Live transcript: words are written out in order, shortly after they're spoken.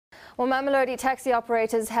Well, Mamelodi taxi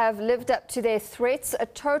operators have lived up to their threats. A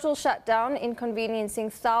total shutdown inconveniencing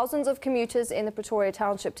thousands of commuters in the Pretoria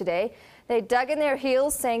township today. They dug in their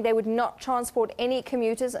heels, saying they would not transport any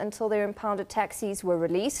commuters until their impounded taxis were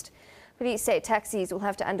released. Police say taxis will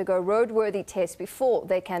have to undergo roadworthy tests before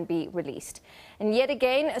they can be released. And yet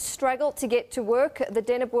again, a struggle to get to work. The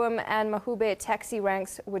Deneboom and Mahube taxi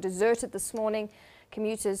ranks were deserted this morning.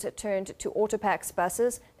 Commuters turned to Autopax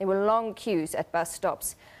buses. There were long queues at bus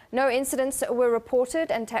stops. No incidents were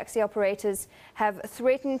reported, and taxi operators have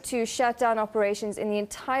threatened to shut down operations in the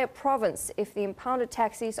entire province if the impounded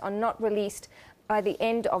taxis are not released by the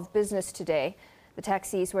end of business today. The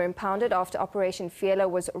taxis were impounded after Operation Fiela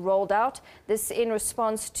was rolled out. This in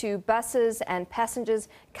response to buses and passengers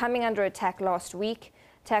coming under attack last week.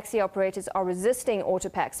 Taxi operators are resisting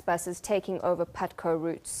Autopax buses taking over Patco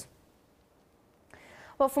routes.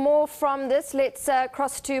 Well, for more from this, let's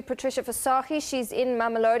cross to Patricia Fasaki. She's in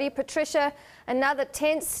Mamelodi. Patricia, another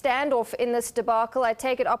tense standoff in this debacle. I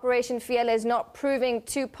take it Operation Fiela is not proving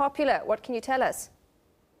too popular. What can you tell us?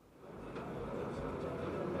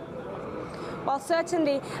 Well,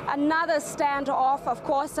 certainly another standoff. Of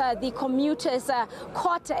course, the commuters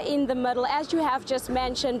caught in the middle. As you have just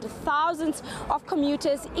mentioned, thousands of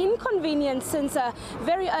commuters inconvenienced since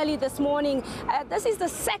very early this morning. This is the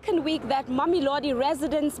second week that Mamelodi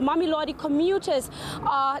residents, Mamelodi commuters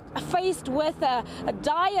are faced with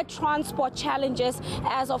dire transport challenges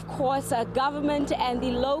as, of course, government and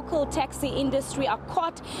the local taxi industry are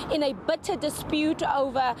caught in a bitter dispute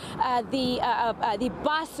over the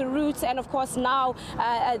bus routes, and of course now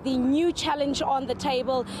the new challenge on the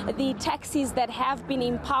table, the taxis that have been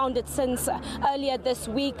impounded since earlier this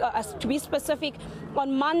week, to be specific,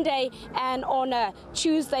 on Monday and on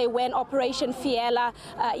Tuesday, when Operation Fiela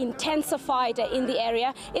intensified in the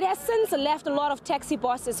area. It has since left a lot of taxi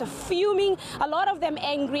bosses fuming, a lot of them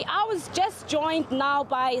angry. I was just joined now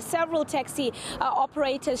by several taxi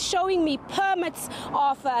operators showing me permits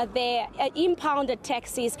of their impounded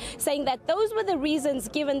taxis, saying that those were the reasons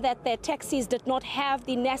given that their taxis did not have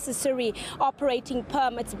the necessary operating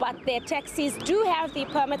permits, but their taxis do have the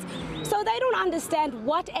permits. So they don't understand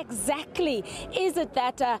what exactly is it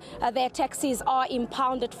that their taxis are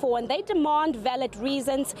impounded for, and they demand valid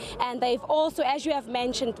reasons. And they've also, as you have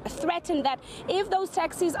mentioned, threatened that if those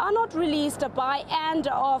taxis are not released by end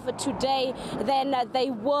of today, then they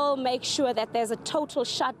will make sure that there's a total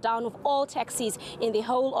shutdown of all taxis in the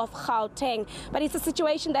whole of Gauteng. But it's a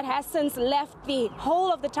situation that has since left the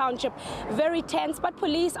whole of the township very tense, but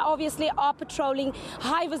police obviously are patrolling,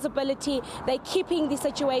 high visibility. They're keeping the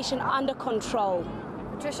situation under control.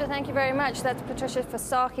 Patricia, thank you very much. That's Patricia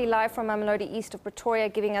Fasaki live from Mamelodi east of Pretoria,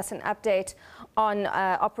 giving us an update on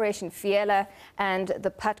Operation Fiela and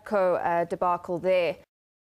the Patco debacle there.